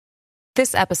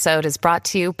This episode is brought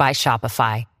to you by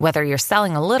Shopify. Whether you're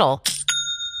selling a little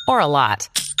or a lot,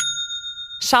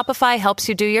 Shopify helps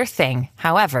you do your thing,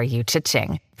 however you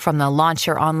cha-ching. From the launch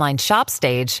your online shop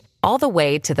stage, all the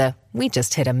way to the we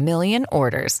just hit 1 million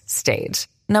orders stage.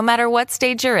 No matter what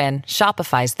stage you're in,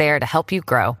 Shopify's there to help you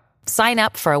grow. Sign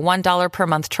up for a $1 per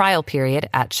month trial period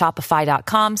at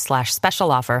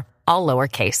shopify.com/special offer, all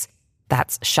lowercase.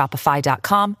 That's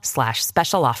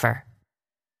shopify.com/special offer.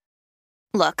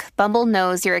 Look, Bumble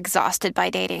knows you're exhausted by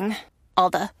dating. All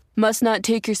the must not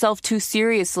take yourself too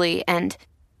seriously and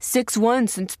 6'1"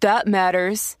 since that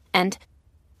matters. And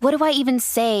what do I even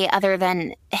say other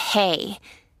than hey?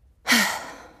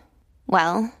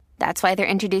 Well, that's why they're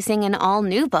introducing an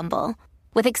all-new Bumble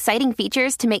with exciting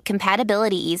features to make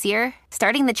compatibility easier,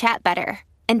 starting the chat better,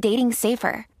 and dating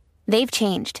safer. They've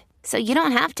changed, so you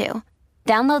don't have to.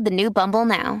 Download the new Bumble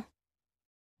now.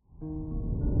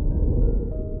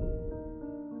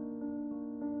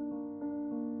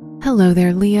 Hello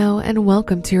there, Leo, and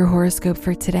welcome to your horoscope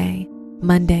for today,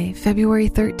 Monday, February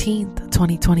 13th,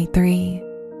 2023.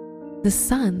 The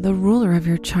sun, the ruler of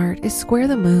your chart, is square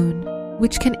the moon,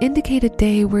 which can indicate a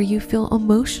day where you feel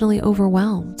emotionally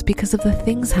overwhelmed because of the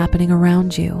things happening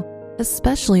around you,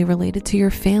 especially related to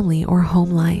your family or home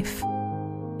life.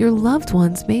 Your loved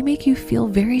ones may make you feel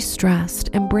very stressed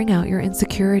and bring out your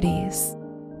insecurities.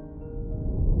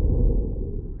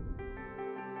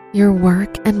 Your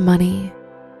work and money.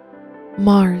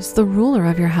 Mars, the ruler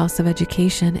of your house of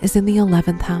education, is in the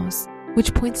 11th house,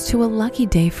 which points to a lucky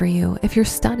day for you if your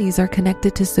studies are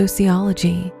connected to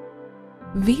sociology.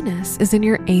 Venus is in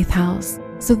your 8th house,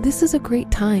 so this is a great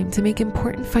time to make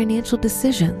important financial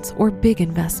decisions or big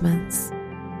investments.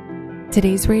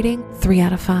 Today's rating, 3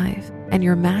 out of 5, and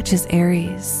your match is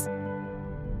Aries.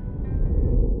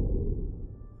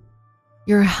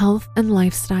 Your health and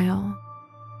lifestyle.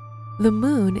 The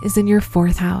moon is in your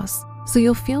 4th house, so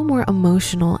you'll feel more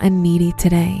emotional and needy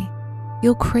today.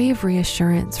 You'll crave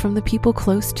reassurance from the people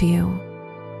close to you.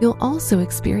 You'll also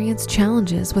experience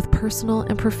challenges with personal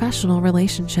and professional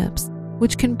relationships,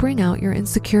 which can bring out your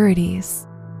insecurities.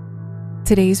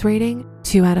 Today's rating,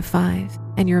 2 out of 5,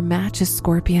 and your match is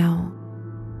Scorpio.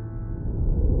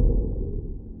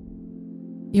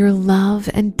 Your love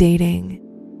and dating.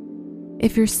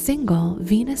 If you're single,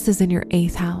 Venus is in your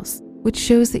 8th house, which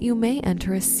shows that you may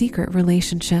enter a secret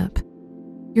relationship.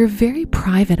 You're very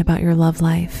private about your love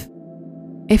life.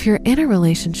 If you're in a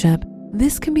relationship,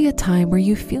 this can be a time where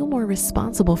you feel more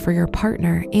responsible for your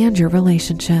partner and your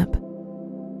relationship.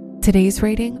 Today's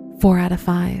rating, 4 out of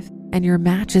 5, and your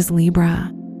match is Libra.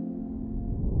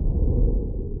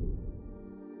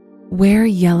 Wear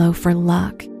yellow for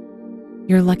luck.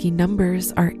 Your lucky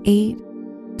numbers are 8,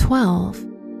 12,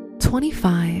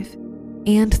 25,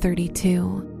 and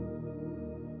 32.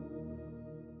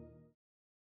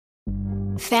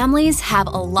 Families have a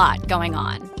lot going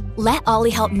on. Let Ollie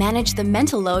help manage the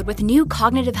mental load with new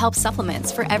cognitive help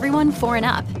supplements for everyone 4 and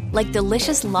up, like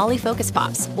delicious Lolly Focus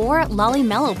Pops or Lolly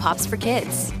Mellow Pops for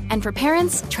kids. And for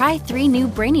parents, try 3 new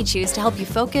Brainy Chews to help you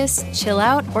focus, chill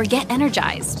out, or get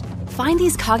energized. Find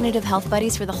these cognitive health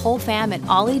buddies for the whole fam at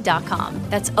ollie.com.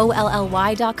 That's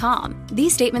OLLY.com.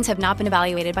 These statements have not been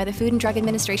evaluated by the Food and Drug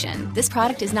Administration. This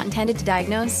product is not intended to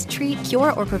diagnose, treat,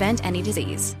 cure, or prevent any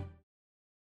disease.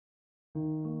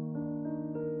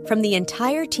 From the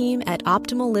entire team at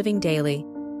Optimal Living Daily,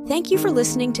 thank you for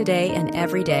listening today and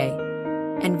every day.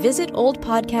 And visit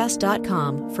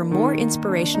oldpodcast.com for more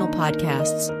inspirational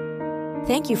podcasts.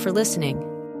 Thank you for listening.